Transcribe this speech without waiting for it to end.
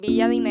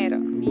Villa Dinero.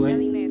 Villa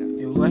Dinero.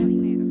 What?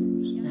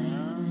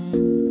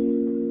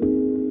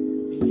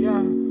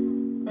 Yeah,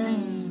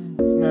 man,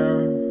 no,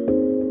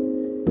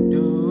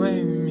 do away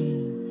with me.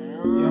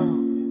 Yeah,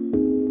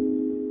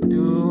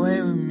 do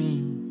away with me.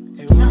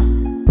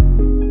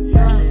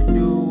 Yeah, I said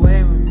do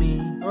away with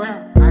me.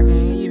 I can't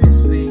even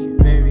sleep,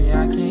 baby.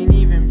 I can't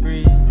even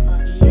breathe.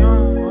 Yeah,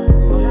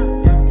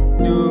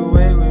 do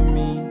away with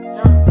me.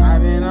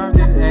 I've been off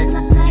this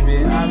ecstasy,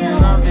 bitch. I've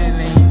been off this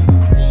lean.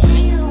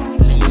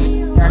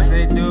 I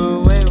said do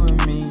away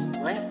with me.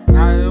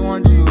 I just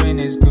want you in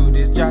this coupe,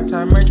 this drop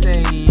top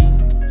Mercedes.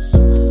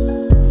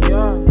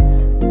 Yeah,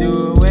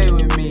 do away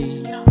with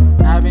me.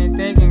 I've been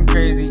thinking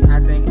crazy, I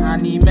think I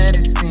need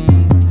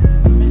medicine.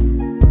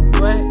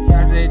 What?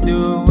 I said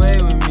do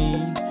away with me.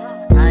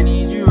 I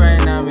need you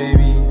right now,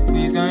 baby.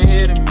 Please come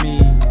here to me.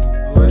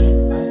 What?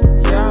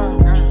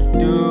 Yeah,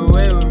 do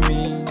away with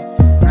me.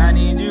 I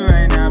need you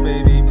right now,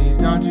 baby. Please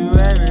don't you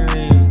ever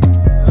leave.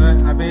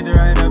 What? I paid her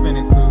right up in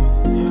the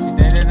coupe. She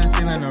think there's a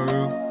ceiling on the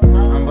roof.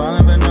 I'm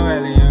ballin' but no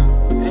alley-oop.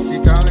 She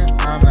callin',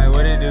 I'm like,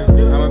 what it do?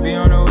 I'ma be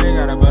on the way,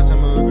 gotta bust a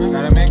move.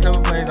 Gotta make a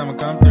couple plays, I'ma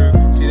come through.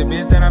 She the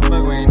bitch that I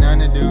fuck with, ain't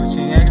nothing to do.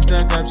 She ain't actin'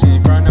 stuck up, she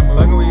ain't front the move.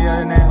 Fuckin' with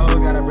other than that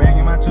hoes, gotta bring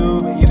in my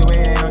tube. But either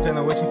way, ain't no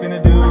tellin' what she finna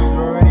do. You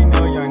already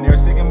know, young, never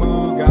stick and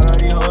move. Got all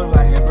these hoes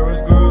like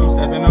Emperor's Groove.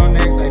 Steppin' on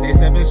necks like they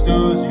steppin'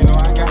 stools. You know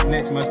I got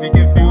next, must be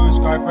confused.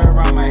 Scarf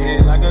around my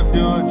head like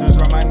Abdul. Juice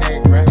around my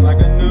neck, wrapped like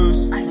a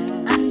noose.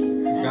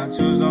 Got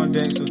tools on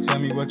deck, so tell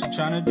me what you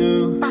tryna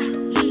do.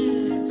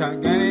 Top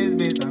gun is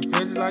bitch, I'm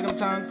fresh just like I'm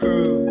Tom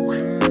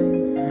Cruise.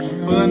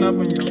 Pulling up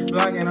on your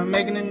block and I'm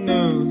making the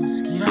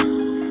news.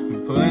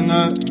 I'm pulling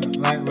up,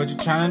 like what you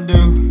tryna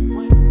do.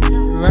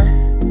 Right?